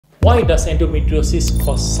Why does endometriosis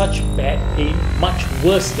cause such bad pain, much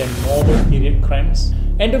worse than normal period cramps?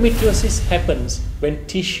 Endometriosis happens when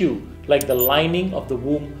tissue, like the lining of the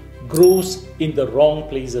womb, grows in the wrong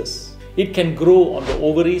places. It can grow on the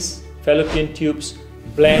ovaries, fallopian tubes,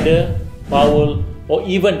 bladder, bowel, or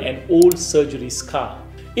even an old surgery scar.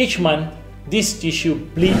 Each month, this tissue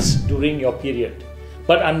bleeds during your period.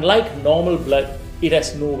 But unlike normal blood, it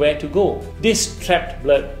has nowhere to go. This trapped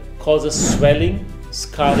blood causes swelling,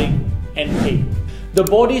 scarring, and pain. The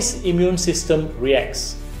body's immune system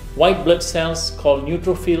reacts. White blood cells called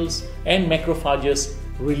neutrophils and macrophages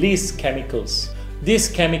release chemicals. These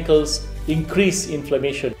chemicals increase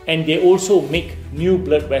inflammation, and they also make new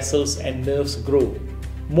blood vessels and nerves grow.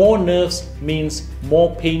 More nerves means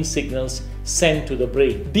more pain signals sent to the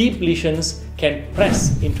brain. Deep lesions can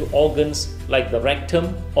press into organs like the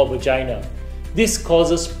rectum or vagina. This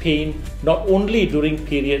causes pain not only during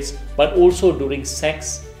periods but also during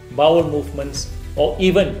sex, bowel movements, or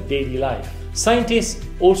even daily life. Scientists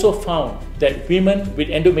also found that women with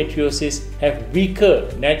endometriosis have weaker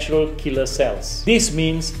natural killer cells. This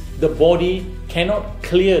means the body cannot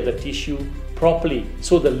clear the tissue properly,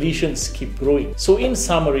 so the lesions keep growing. So in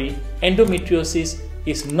summary, endometriosis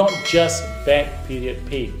is not just bad period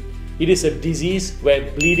pain. It is a disease where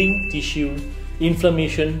bleeding tissue,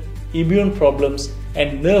 inflammation, immune problems,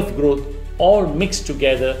 and nerve growth all mix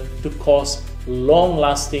together to cause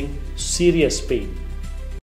long-lasting, serious pain.